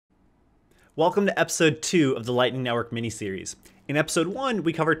Welcome to episode 2 of the Lightning Network mini-series. In episode 1,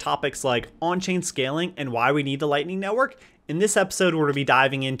 we covered topics like on-chain scaling and why we need the Lightning Network. In this episode, we're going to be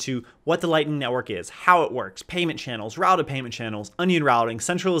diving into what the Lightning Network is, how it works, payment channels, routed payment channels, onion routing,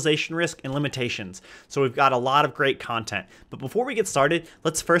 centralization risk, and limitations. So we've got a lot of great content. But before we get started,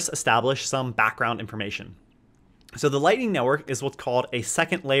 let's first establish some background information. So the Lightning Network is what's called a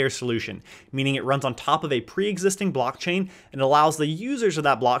second layer solution, meaning it runs on top of a pre-existing blockchain and allows the users of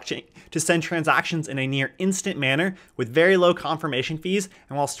that blockchain to send transactions in a near instant manner with very low confirmation fees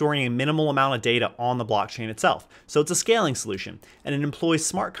and while storing a minimal amount of data on the blockchain itself. So it's a scaling solution, and it employs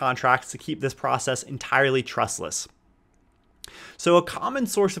smart contracts to keep this process entirely trustless. So a common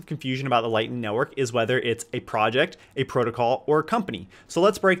source of confusion about the Lightning Network is whether it's a project, a protocol, or a company. So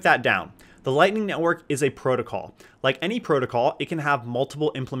let's break that down. The Lightning Network is a protocol. Like any protocol, it can have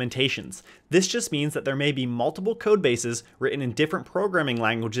multiple implementations. This just means that there may be multiple code bases written in different programming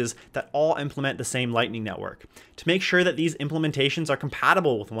languages that all implement the same Lightning Network. To make sure that these implementations are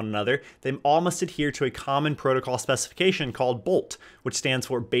compatible with one another, they all must adhere to a common protocol specification called BOLT, which stands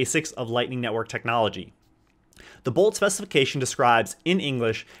for Basics of Lightning Network Technology. The BOLT specification describes, in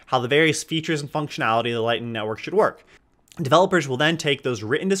English, how the various features and functionality of the Lightning Network should work. Developers will then take those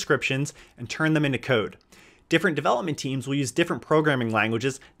written descriptions and turn them into code. Different development teams will use different programming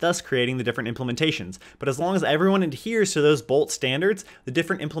languages, thus creating the different implementations. But as long as everyone adheres to those BOLT standards, the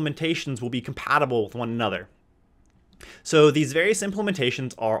different implementations will be compatible with one another. So these various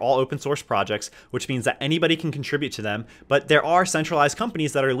implementations are all open source projects, which means that anybody can contribute to them, but there are centralized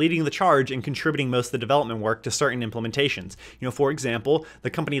companies that are leading the charge and contributing most of the development work to certain implementations. For example, the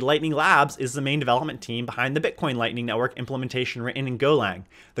company Lightning Labs is the main development team behind the Bitcoin Lightning Network implementation written in Golang.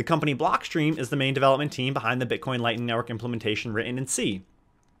 The company Blockstream is the main development team behind the Bitcoin Lightning Network implementation written in C.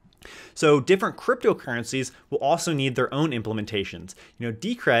 So different cryptocurrencies will also need their own implementations.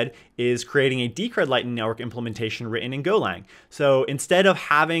 Decred is creating a Decred Lightning Network implementation written in Golang. So instead of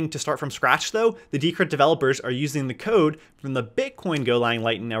having to start from scratch though, the Decred developers are using the code from the Bitcoin Golang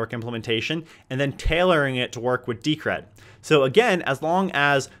Lightning Network implementation and then tailoring it to work with Decred. So again, as long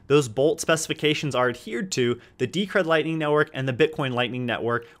as those BOLT specifications are adhered to, the Decred Lightning Network and the Bitcoin Lightning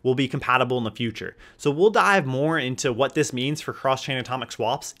Network will be compatible in the future. So we'll dive more into what this means for cross-chain atomic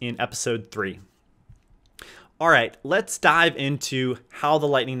swaps in episode 3. All right, let's dive into how the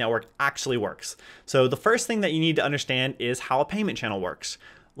Lightning Network actually works. So the first thing that you need to understand is how a payment channel works.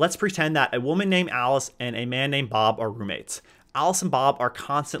 Let's pretend that a woman named Alice and a man named Bob are roommates. Alice and Bob are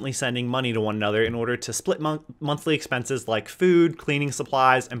constantly sending money to one another in order to split monthly expenses like food, cleaning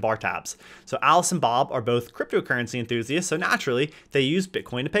supplies, and bar tabs. So Alice and Bob are both cryptocurrency enthusiasts, so naturally, they use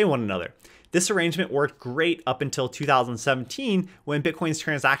Bitcoin to pay one another. This arrangement worked great up until 2017 when Bitcoin's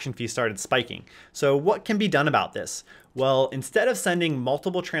transaction fees started spiking. So what can be done about this? Well, instead of sending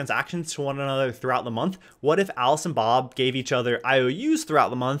multiple transactions to one another throughout the month, what if Alice and Bob gave each other IOUs throughout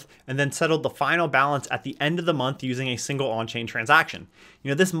the month and then settled the final balance at the end of the month using a single on-chain transaction?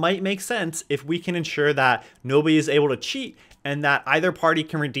 This might make sense if we can ensure that nobody is able to cheat and that either party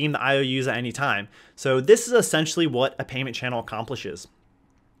can redeem the IOUs at any time. So this is essentially what a payment channel accomplishes.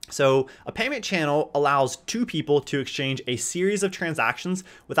 So a payment channel allows two people to exchange a series of transactions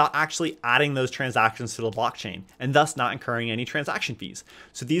without actually adding those transactions to the blockchain and thus not incurring any transaction fees.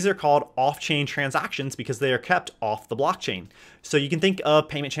 So these are called off-chain transactions because they are kept off the blockchain. So you can think of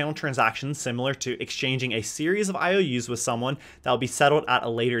payment channel transactions similar to exchanging a series of IOUs with someone that will be settled at a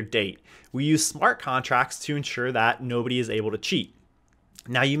later date. We use smart contracts to ensure that nobody is able to cheat.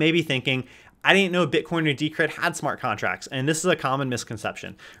 Now you may be thinking, I didn't know Bitcoin or Decred had smart contracts, and this is a common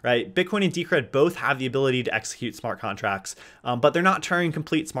misconception, right? Bitcoin and Decred both have the ability to execute smart contracts, but they're not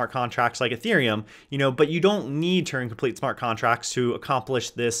Turing-complete smart contracts like Ethereum, but you don't need Turing-complete smart contracts to accomplish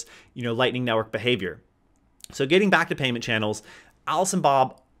this, Lightning Network behavior. So getting back to payment channels, Alice and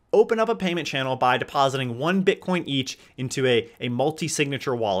Bob open up a payment channel by depositing one Bitcoin each into a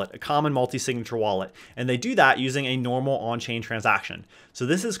multi-signature wallet, a common multi-signature wallet. And they do that using a normal on-chain transaction. So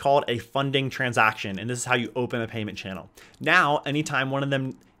this is called a funding transaction, and this is how you open a payment channel. Now, anytime one of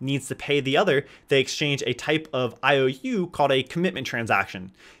them needs to pay the other, they exchange a type of IOU called a commitment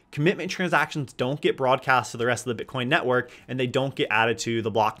transaction. Commitment transactions don't get broadcast to the rest of the Bitcoin network, and they don't get added to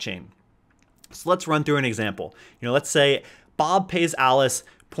the blockchain. So let's run through an example. Let's say Bob pays Alice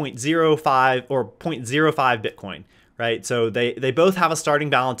 0.05 or 0.05 Bitcoin, right? So they both have a starting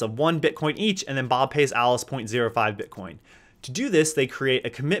balance of 1 Bitcoin each, and then Bob pays Alice 0.05 Bitcoin. To do this, they create a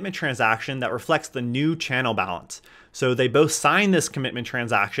commitment transaction that reflects the new channel balance. So they both sign this commitment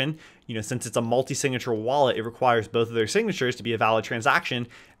transaction. Since it's a multi-signature wallet, it requires both of their signatures to be a valid transaction,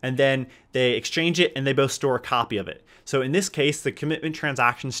 and then they exchange it and they both store a copy of it. So in this case, the commitment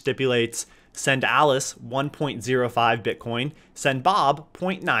transaction stipulates Send Alice 1.05 Bitcoin, send Bob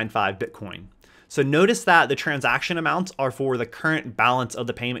 0.95 Bitcoin. So notice that the transaction amounts are for the current balance of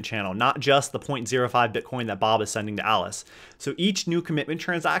the payment channel, not just the 0.05 Bitcoin that Bob is sending to Alice. So each new commitment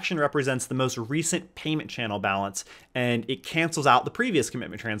transaction represents the most recent payment channel balance, and it cancels out the previous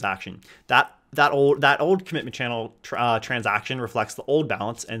commitment transaction. That old commitment channel transaction reflects the old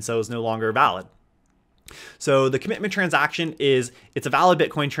balance and so is no longer valid. So the commitment transaction it's a valid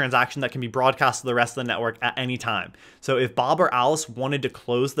Bitcoin transaction that can be broadcast to the rest of the network at any time. So if Bob or Alice wanted to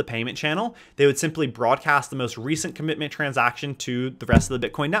close the payment channel, they would simply broadcast the most recent commitment transaction to the rest of the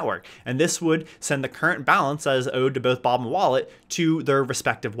Bitcoin network. And this would send the current balance as owed to both Bob and Wallet to their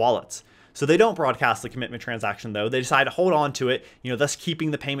respective wallets. So they don't broadcast the commitment transaction though. They decide to hold on to it, thus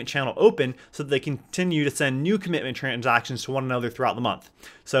keeping the payment channel open so that they continue to send new commitment transactions to one another throughout the month.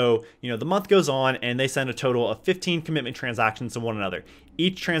 So, the month goes on and they send a total of 15 commitment transactions to one another,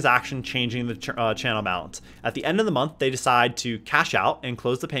 each transaction changing the channel balance. At the end of the month, they decide to cash out and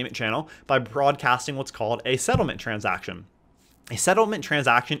close the payment channel by broadcasting what's called a settlement transaction. A settlement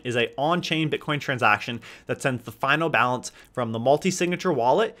transaction is an on-chain Bitcoin transaction that sends the final balance from the multi-signature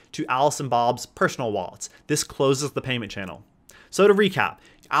wallet to Alice and Bob's personal wallets. This closes the payment channel. So to recap,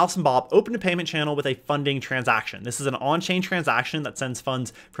 Alice and Bob opened a payment channel with a funding transaction. This is an on-chain transaction that sends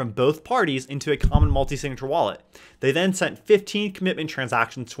funds from both parties into a common multi-signature wallet. They then sent 15 commitment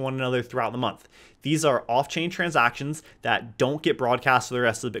transactions to one another throughout the month. These are off-chain transactions that don't get broadcast to the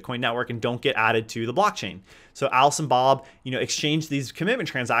rest of the Bitcoin network and don't get added to the blockchain. So Alice and Bob, exchange these commitment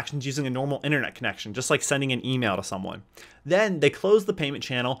transactions using a normal internet connection, just like sending an email to someone. Then they closed the payment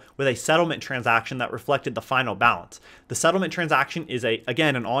channel with a settlement transaction that reflected the final balance. The settlement transaction is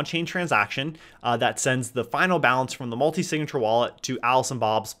again an on-chain transaction that sends the final balance from the multi-signature wallet to Alice and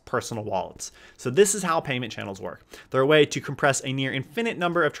Bob's personal wallets. So this is how payment channels work. They're a way to compress a near infinite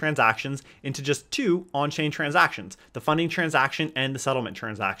number of transactions into just two on-chain transactions, the funding transaction and the settlement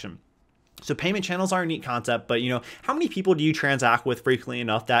transaction. So payment channels are a neat concept, but how many people do you transact with frequently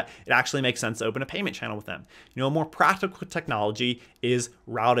enough that it actually makes sense to open a payment channel with them? A more practical technology is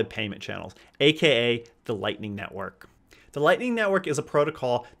routed payment channels, aka the Lightning Network. The Lightning Network is a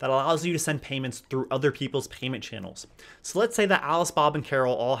protocol that allows you to send payments through other people's payment channels. So let's say that Alice, Bob, and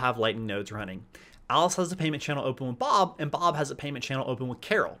Carol all have Lightning nodes running. Alice has a payment channel open with Bob, and Bob has a payment channel open with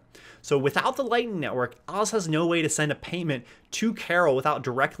Carol. So without the Lightning Network, Alice has no way to send a payment to Carol without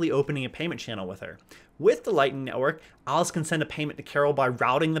directly opening a payment channel with her. With the Lightning Network, Alice can send a payment to Carol by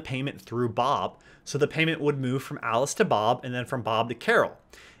routing the payment through Bob. So the payment would move from Alice to Bob and then from Bob to Carol.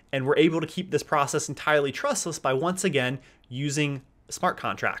 And we're able to keep this process entirely trustless by once again using smart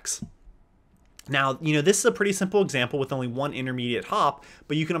contracts. Now, this is a pretty simple example with only one intermediate hop,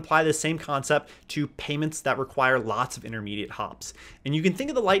 but you can apply the same concept to payments that require lots of intermediate hops. And you can think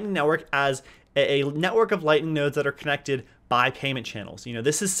of the Lightning Network as a network of Lightning nodes that are connected by payment channels.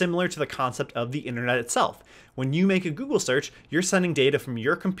 This is similar to the concept of the internet itself. When you make a Google search, you're sending data from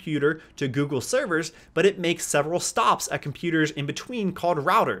your computer to Google servers, but it makes several stops at computers in between called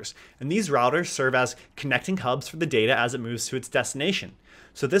routers. And these routers serve as connecting hubs for the data as it moves to its destination.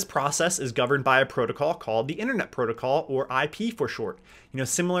 So this process is governed by a protocol called the Internet Protocol, or IP for short.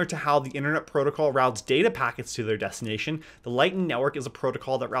 Similar to how the Internet Protocol routes data packets to their destination, the Lightning Network is a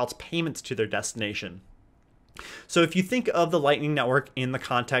protocol that routes payments to their destination. So if you think of the Lightning Network in the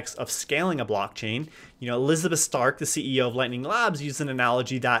context of scaling a blockchain, Elizabeth Stark, the CEO of Lightning Labs, used an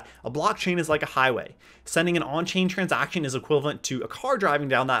analogy that a blockchain is like a highway. Sending an on-chain transaction is equivalent to a car driving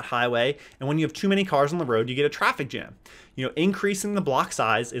down that highway, and when you have too many cars on the road, you get a traffic jam. Increasing the block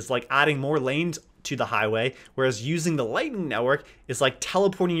size is like adding more lanes to the highway, whereas using the Lightning Network is like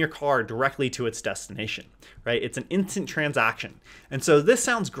teleporting your car directly to its destination, right? It's an instant transaction. And so this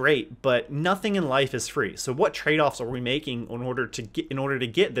sounds great, but nothing in life is free. So what trade-offs are we making in order to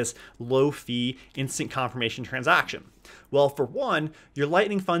get this low fee instant confirmation transaction? Well, for one, your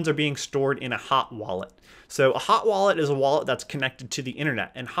Lightning funds are being stored in a hot wallet. So a hot wallet is a wallet that's connected to the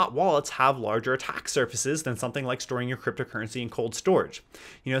internet, and hot wallets have larger attack surfaces than something like storing your cryptocurrency in cold storage.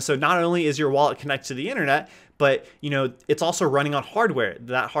 So not only is your wallet connected to the internet, but it's also running on hardware.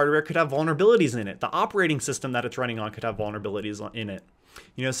 That hardware could have vulnerabilities in it. The operating system that it's running on could have vulnerabilities in it.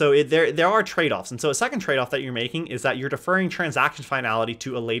 So there are trade-offs. And so a second trade-off that you're making is that you're deferring transaction finality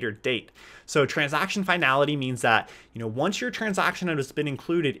to a later date. So transaction finality means that, once your transaction has been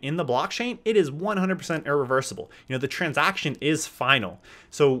included in the blockchain, it is 100% irreversible. The transaction is final.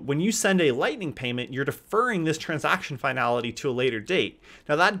 So when you send a Lightning payment, you're deferring this transaction finality to a later date.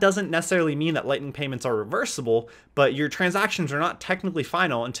 Now that doesn't necessarily mean that Lightning payments are reversible, but your transactions are not technically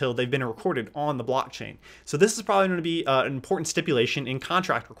final until they've been recorded on the blockchain. So this is probably going to be an important stipulation in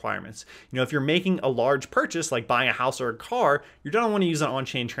contract requirements. If you're making a large purchase like buying a house or a car, you're going to want to use an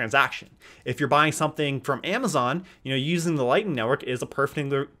on-chain transaction. If you're buying something from Amazon, using the Lightning Network is a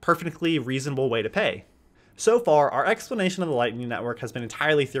perfectly reasonable way to pay. So far, our explanation of the Lightning Network has been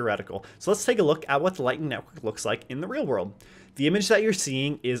entirely theoretical, so let's take a look at what the Lightning Network looks like in the real world. The image that you're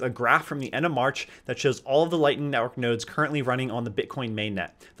seeing is a graph from the end of March that shows all of the Lightning Network nodes currently running on the Bitcoin mainnet.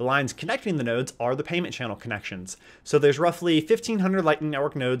 The lines connecting the nodes are the payment channel connections. So there's roughly 1,500 Lightning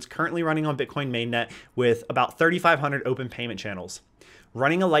Network nodes currently running on Bitcoin mainnet with about 3,500 open payment channels.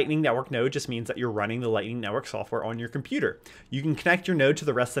 Running a Lightning Network node just means that you're running the Lightning Network software on your computer. You can connect your node to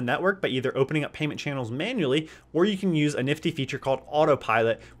the rest of the network by either opening up payment channels manually, or you can use a nifty feature called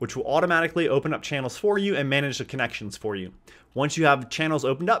Autopilot, which will automatically open up channels for you and manage the connections for you. Once you have channels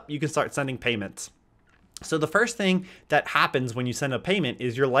opened up, you can start sending payments. So the first thing that happens when you send a payment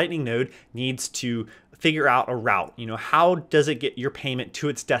is your Lightning node needs to figure out a route. How does it get your payment to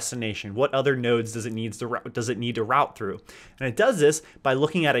its destination? What other nodes does it need to route through? And it does this by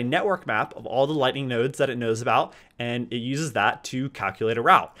looking at a network map of all the Lightning nodes that it knows about, and it uses that to calculate a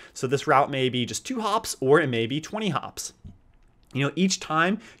route. So this route may be just 2 hops, or it may be 20 hops. Each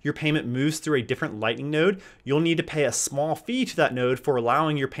time your payment moves through a different Lightning node, you'll need to pay a small fee to that node for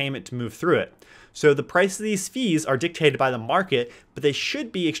allowing your payment to move through it. So the price of these fees are dictated by the market, but they should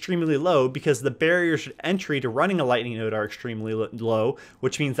be extremely low because the barriers to entry to running a Lightning node are extremely low,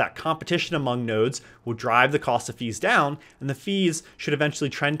 which means that competition among nodes will drive the cost of fees down, and the fees should eventually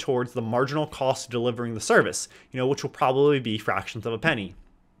trend towards the marginal cost of delivering the service, which will probably be fractions of a penny.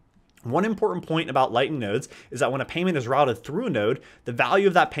 One important point about Lightning nodes is that when a payment is routed through a node, the value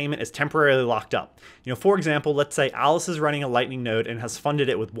of that payment is temporarily locked up. For example, let's say Alice is running a Lightning node and has funded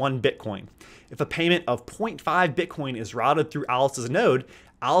it with 1 Bitcoin. If a payment of 0.5 Bitcoin is routed through Alice's node,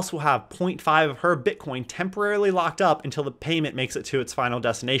 Alice will have 0.5 of her Bitcoin temporarily locked up until the payment makes it to its final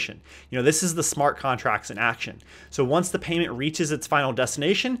destination. This is the smart contracts in action. So once the payment reaches its final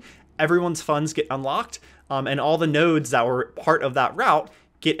destination, everyone's funds get unlocked, and all the nodes that were part of that route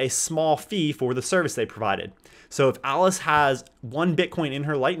get a small fee for the service they provided. So if Alice has 1 Bitcoin in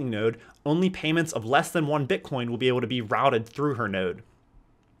her Lightning node, only payments of less than 1 Bitcoin will be able to be routed through her node.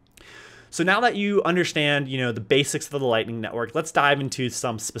 So now that you understand, the basics of the Lightning Network, let's dive into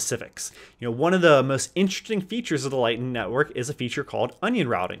some specifics. One of the most interesting features of the Lightning Network is a feature called onion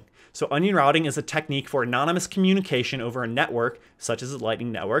routing. So onion routing is a technique for anonymous communication over a network, such as the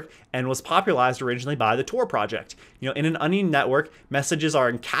Lightning Network, and was popularized originally by the Tor project. In an onion network, messages are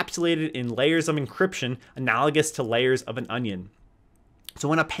encapsulated in layers of encryption analogous to layers of an onion. So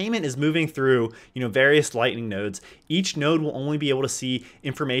when a payment is moving through, various Lightning nodes, each node will only be able to see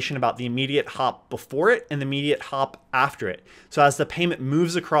information about the immediate hop before it and the immediate hop after it. So as the payment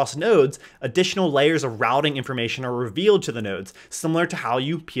moves across nodes, additional layers of routing information are revealed to the nodes, similar to how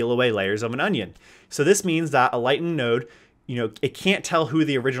you peel away layers of an onion. So this means that a Lightning node, it can't tell who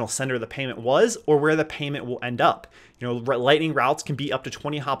the original sender of the payment was or where the payment will end up. Lightning routes can be up to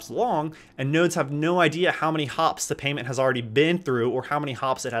 20 hops long, and nodes have no idea how many hops the payment has already been through or how many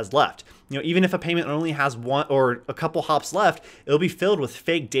hops it has left. Even if a payment only has 1 or a couple hops left, it'll be filled with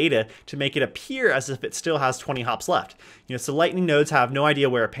fake data to make it appear as if it still has 20 hops left. So Lightning nodes have no idea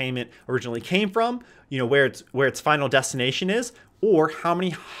where a payment originally came from, where its final destination is, or how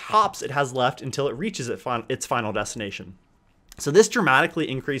many hops it has left until it reaches its final destination. So this dramatically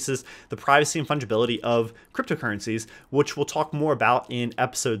increases the privacy and fungibility of cryptocurrencies, which we'll talk more about in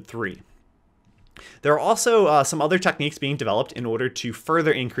episode 3. There are also some other techniques being developed in order to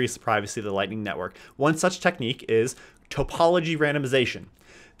further increase the privacy of the Lightning Network. One such technique is topology randomization.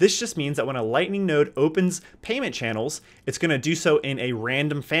 This just means that when a Lightning node opens payment channels, it's going to do so in a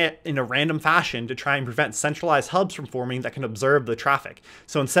random fashion to try and prevent centralized hubs from forming that can observe the traffic.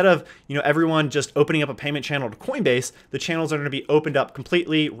 So instead of everyone just opening up a payment channel to Coinbase, the channels are going to be opened up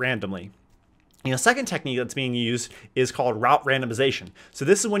completely randomly. A second technique that's being used is called route randomization. So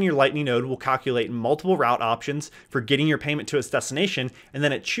this is when your Lightning node will calculate multiple route options for getting your payment to its destination, and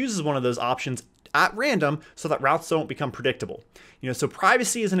then it chooses one of those options at random so that routes don't become predictable. So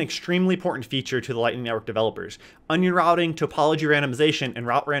privacy is an extremely important feature to the Lightning Network developers. Onion routing, topology randomization, and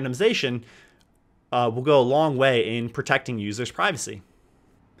route randomization will go a long way in protecting users' privacy.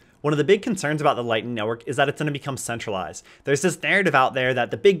 One of the big concerns about the Lightning Network is that it's going to become centralized. There's this narrative out there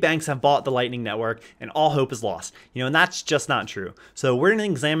that the big banks have bought the Lightning Network and all hope is lost. And that's just not true. So we're going to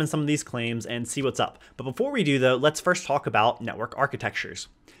examine some of these claims and see what's up. But before we do though, let's first talk about network architectures.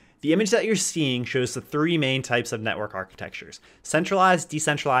 The image that you're seeing shows the three main types of network architectures: centralized,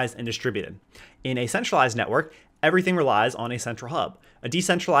 decentralized, and distributed. In a centralized network, everything relies on a central hub. A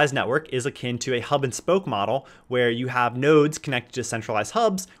decentralized network is akin to a hub and spoke model where you have nodes connected to centralized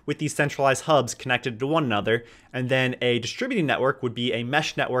hubs with these centralized hubs connected to one another. And then a distributed network would be a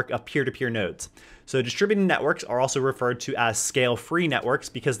mesh network of peer-to-peer nodes. So distributed networks are also referred to as scale-free networks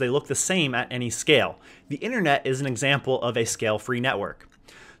because they look the same at any scale. The internet is an example of a scale-free network.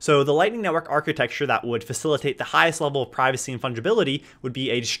 So the Lightning Network architecture that would facilitate the highest level of privacy and fungibility would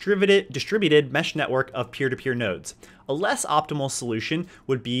be a distributed mesh network of peer-to-peer nodes. A less optimal solution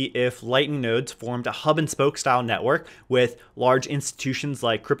would be if Lightning nodes formed a hub and spoke style network with large institutions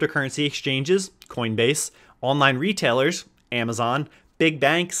like cryptocurrency exchanges, Coinbase, online retailers, Amazon, big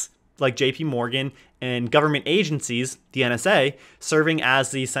banks like JP Morgan, and government agencies, the NSA, serving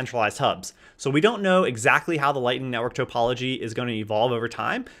as the centralized hubs. So we don't know exactly how the Lightning Network topology is going to evolve over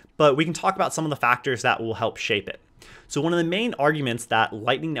time, but we can talk about some of the factors that will help shape it. So one of the main arguments that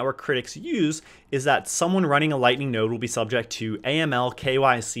Lightning Network critics use is that someone running a Lightning node will be subject to AML,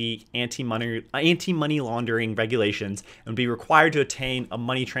 KYC, anti-money laundering regulations and be required to attain a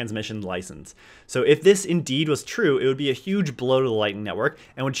money transmission license. So if this indeed was true, it would be a huge blow to the Lightning Network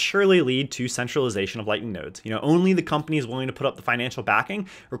and would surely lead to centralization of Lightning nodes. Only the companies willing to put up the financial backing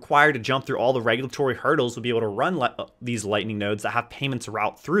required to jump through all the regulatory hurdles would be able to run these Lightning nodes that have payments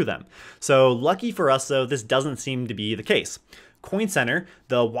route through them. So lucky for us though, this doesn't seem to be the case. Coin Center,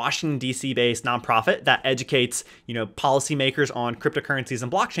 the Washington, D.C. based nonprofit that educates, policymakers on cryptocurrencies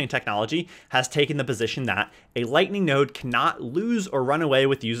and blockchain technology, has taken the position that a Lightning node cannot lose or run away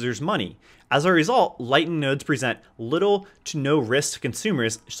with users' money. As a result, Lightning nodes present little to no risk to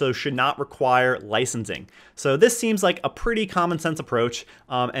consumers, so should not require licensing. So this seems like a pretty common sense approach,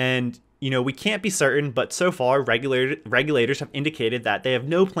 and we can't be certain, but so far regulators have indicated that they have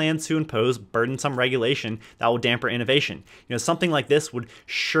no plans to impose burdensome regulation that will dampen innovation. Something like this would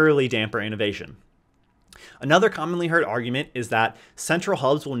surely dampen innovation. Another commonly heard argument is that central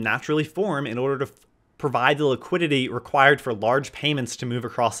hubs will naturally form in order to provide the liquidity required for large payments to move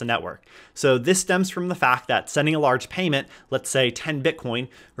across the network. So this stems from the fact that sending a large payment, let's say 10 Bitcoin,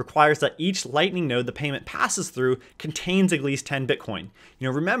 requires that each Lightning node the payment passes through contains at least 10 Bitcoin.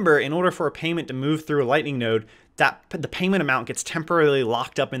 Remember, in order for a payment to move through a Lightning node, the payment amount gets temporarily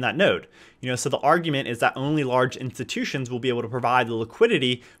locked up in that node. So the argument is that only large institutions will be able to provide the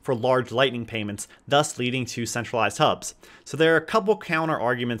liquidity for large Lightning payments, thus leading to centralized hubs. So there are a couple counter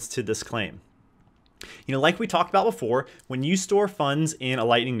arguments to this claim. Like we talked about before, when you store funds in a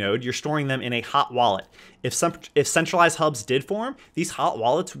Lightning node, you're storing them in a hot wallet. If centralized hubs did form, these hot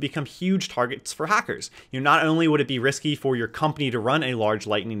wallets would become huge targets for hackers. Not only would it be risky for your company to run a large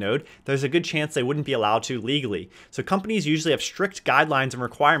Lightning node, there's a good chance they wouldn't be allowed to legally. So companies usually have strict guidelines and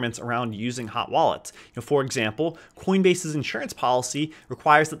requirements around using hot wallets. For example, Coinbase's insurance policy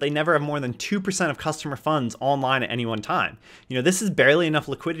requires that they never have more than 2% of customer funds online at any one time. This is barely enough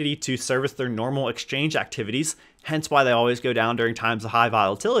liquidity to service their normal exchange activities, hence why they always go down during times of high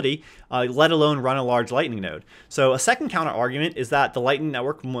volatility, let alone run a large Lightning node. So a second counter argument is that the Lightning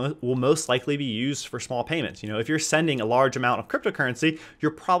Network will most likely be used for small payments. If you're sending a large amount of cryptocurrency, you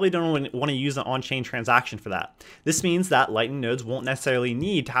probably don't want to use an on-chain transaction for that. This means that Lightning nodes won't necessarily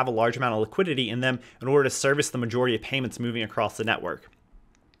need to have a large amount of liquidity in them in order to service the majority of payments moving across the network.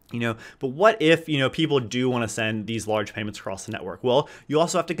 But what if, people do want to send these large payments across the network? Well, you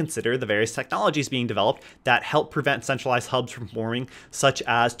also have to consider the various technologies being developed that help prevent centralized hubs from forming, such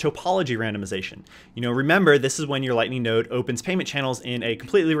as topology randomization. Remember, this is when your Lightning node opens payment channels in a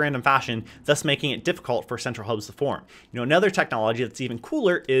completely random fashion, thus making it difficult for central hubs to form. Another technology that's even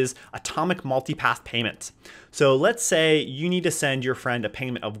cooler is atomic multipath payments. So let's say you need to send your friend a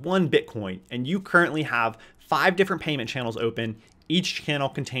payment of 1 Bitcoin, and you currently have 5 different payment channels open, each channel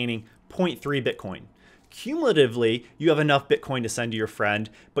containing 0.3 Bitcoin. Cumulatively, you have enough Bitcoin to send to your friend,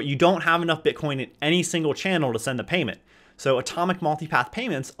 but you don't have enough Bitcoin in any single channel to send the payment. So atomic multipath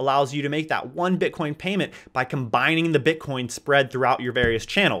payments allows you to make that 1 Bitcoin payment by combining the Bitcoin spread throughout your various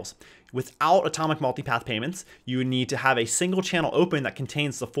channels. Without atomic multipath payments, you would need to have a single channel open that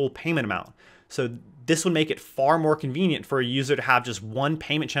contains the full payment amount. So this would make it far more convenient for a user to have just one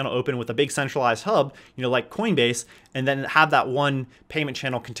payment channel open with a big centralized hub, like Coinbase, and then have that one payment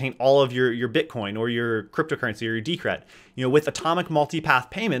channel contain all of your Bitcoin or your cryptocurrency or your Decred. With atomic multipath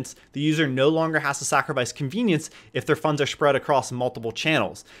payments, the user no longer has to sacrifice convenience if their funds are spread across multiple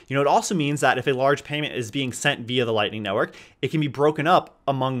channels. It also means that if a large payment is being sent via the Lightning Network, it can be broken up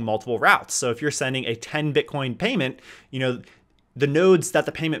among multiple routes. So if you're sending a 10 Bitcoin payment, the nodes that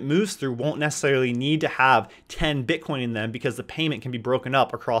the payment moves through won't necessarily need to have 10 Bitcoin in them because the payment can be broken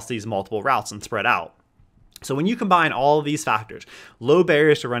up across these multiple routes and spread out. So when you combine all of these factors, low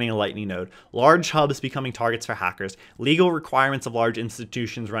barriers to running a Lightning node, large hubs becoming targets for hackers, legal requirements of large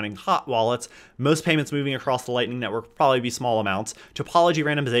institutions running hot wallets, most payments moving across the Lightning Network will probably be small amounts, topology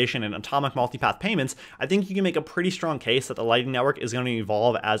randomization, and atomic multipath payments, I think you can make a pretty strong case that the Lightning Network is going to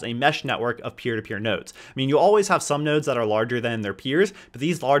evolve as a mesh network of peer-to-peer nodes. You always have some nodes that are larger than their peers, but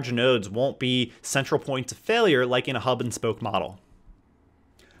these large nodes won't be central points of failure like in a hub and spoke model.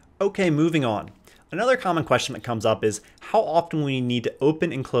 Okay, moving on. Another common question that comes up is how often we need to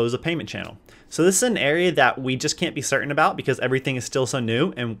open and close a payment channel. So this is an area that we just can't be certain about because everything is still so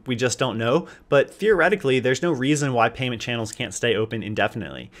new and we just don't know. But theoretically, there's no reason why payment channels can't stay open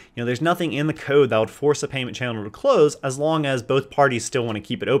indefinitely. There's nothing in the code that would force a payment channel to close as long as both parties still want to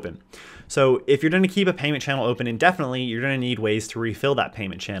keep it open. So if you're going to keep a payment channel open indefinitely, you're going to need ways to refill that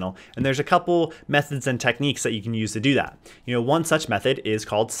payment channel. And there's a couple methods and techniques that you can use to do that. One such method is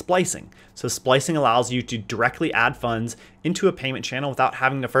called splicing. So splicing allows you to directly add funds into a payment channel without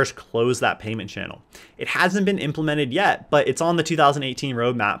having to first close that payment channel. It hasn't been implemented yet, but it's on the 2018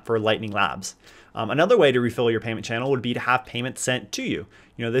 roadmap for Lightning Labs. Another way to refill your payment channel would be to have payments sent to you.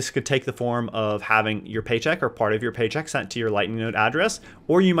 This could take the form of having your paycheck or part of your paycheck sent to your Lightning node address,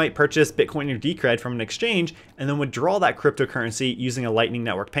 or you might purchase Bitcoin or Decred from an exchange and then withdraw that cryptocurrency using a Lightning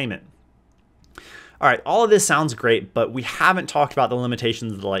Network payment. All right, all of this sounds great, but we haven't talked about the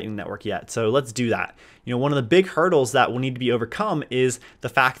limitations of the Lightning Network yet, so let's do that. One of the big hurdles that will need to be overcome is the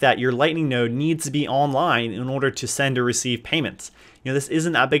fact that your Lightning node needs to be online in order to send or receive payments. This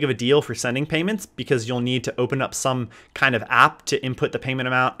isn't that big of a deal for sending payments because you'll need to open up some kind of app to input the payment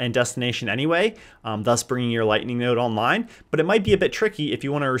amount and destination anyway, thus bringing your Lightning node online. But it might be a bit tricky if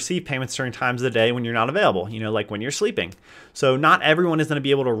you want to receive payments during times of the day when you're not available, like when you're sleeping. So not everyone is going to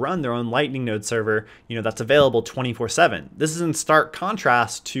be able to run their own Lightning node server, that's available 24/7. This is in stark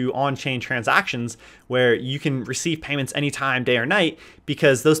contrast to on-chain transactions where you can receive payments anytime, day or night,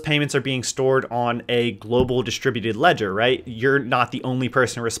 because those payments are being stored on a global distributed ledger, right? You're not the only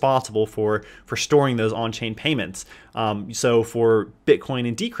person responsible for storing those on-chain payments. So for Bitcoin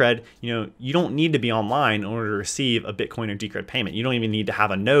and Decred, you don't need to be online in order to receive a Bitcoin or Decred payment. You don't even need to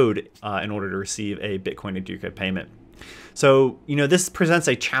have a node in order to receive a Bitcoin or Decred payment. So, this presents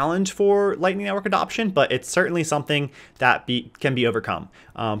a challenge for Lightning Network adoption, but it's certainly something that can be overcome.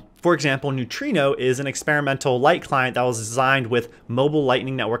 For example, Neutrino is an experimental light client that was designed with mobile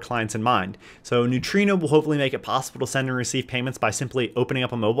Lightning Network clients in mind. So Neutrino will hopefully make it possible to send and receive payments by simply opening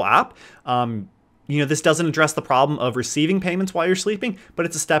up a mobile app. This doesn't address the problem of receiving payments while you're sleeping, but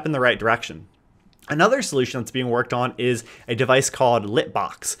it's a step in the right direction. Another solution that's being worked on is a device called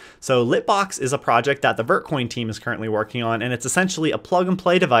Litbox. So Litbox is a project that the Vertcoin team is currently working on, and it's essentially a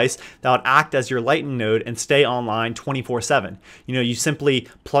plug-and-play device that would act as your Lightning node and stay online 24/7. You simply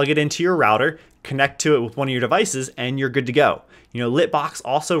plug it into your router, connect to it with one of your devices, and you're good to go. Litbox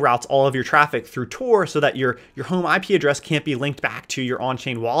also routes all of your traffic through Tor so that your home IP address can't be linked back to your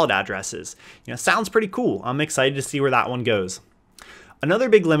on-chain wallet addresses. Sounds pretty cool. I'm excited to see where that one goes. Another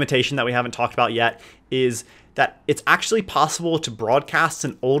big limitation that we haven't talked about yet is that it's actually possible to broadcast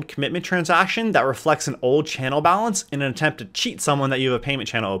an old commitment transaction that reflects an old channel balance in an attempt to cheat someone that you have a payment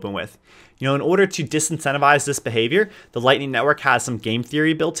channel open with. In order to disincentivize this behavior, the Lightning Network has some game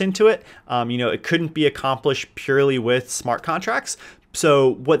theory built into it. It couldn't be accomplished purely with smart contracts. So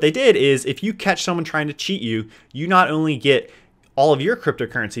what they did is if you catch someone trying to cheat you, you not only get all of your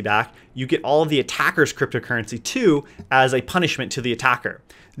cryptocurrency back, you get all of the attacker's cryptocurrency too as a punishment to the attacker.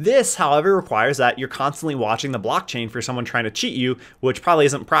 This, however, requires that you're constantly watching the blockchain for someone trying to cheat you, which probably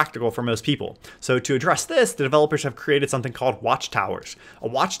isn't practical for most people. So to address this, the developers have created something called watchtowers. A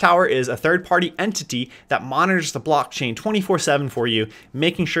watchtower is a third-party entity that monitors the blockchain 24/7 for you,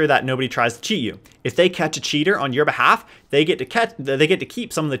 making sure that nobody tries to cheat you. If they catch a cheater on your behalf, they get to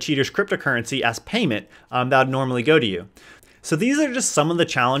keep some of the cheater's cryptocurrency as payment that would normally go to you. So these are just some of the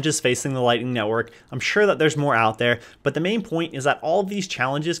challenges facing the Lightning Network. I'm sure that there's more out there, but the main point is that all of these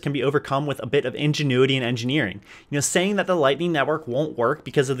challenges can be overcome with a bit of ingenuity and engineering. Saying that the Lightning Network won't work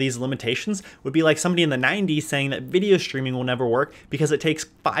because of these limitations would be like somebody in the 90s saying that video streaming will never work because it takes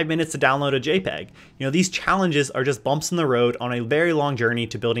 5 minutes to download a JPEG. These challenges are just bumps in the road on a very long journey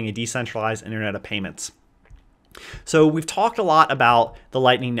to building a decentralized internet of payments. So we've talked a lot about the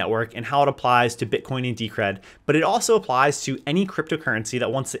Lightning Network and how it applies to Bitcoin and Decred, but it also applies to any cryptocurrency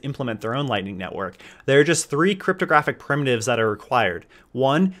that wants to implement their own Lightning Network. There are just 3 cryptographic primitives that are required.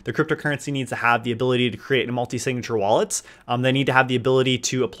 1, the cryptocurrency needs to have the ability to create multi-signature wallets. They need to have the ability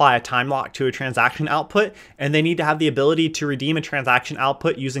to apply a time lock to a transaction output, and they need to have the ability to redeem a transaction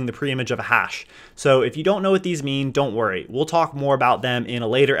output using the preimage of a hash. So if you don't know what these mean, don't worry. We'll talk more about them in a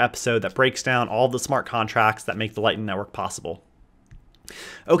later episode that breaks down all the smart contracts that make the Lightning Network possible.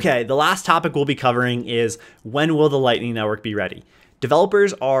 Okay, the last topic we'll be covering is when will the Lightning Network be ready?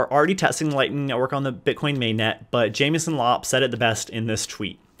 Developers are already testing the Lightning Network on the Bitcoin mainnet, but Jameson Lopp said it the best in this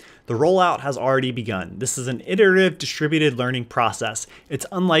tweet. The rollout has already begun. This is an iterative distributed learning process. It's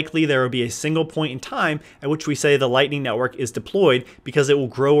unlikely there will be a single point in time at which we say the Lightning Network is deployed because it will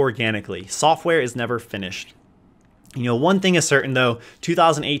grow organically. Software is never finished. One thing is certain though,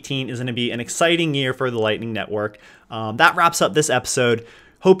 2018 is going to be an exciting year for the Lightning Network. That wraps up this episode.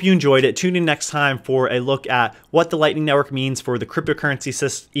 Hope you enjoyed it. Tune in next time for a look at what the Lightning Network means for the cryptocurrency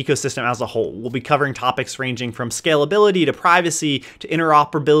ecosystem as a whole. We'll be covering topics ranging from scalability to privacy to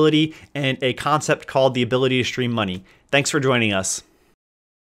interoperability and a concept called the ability to stream money. Thanks for joining us.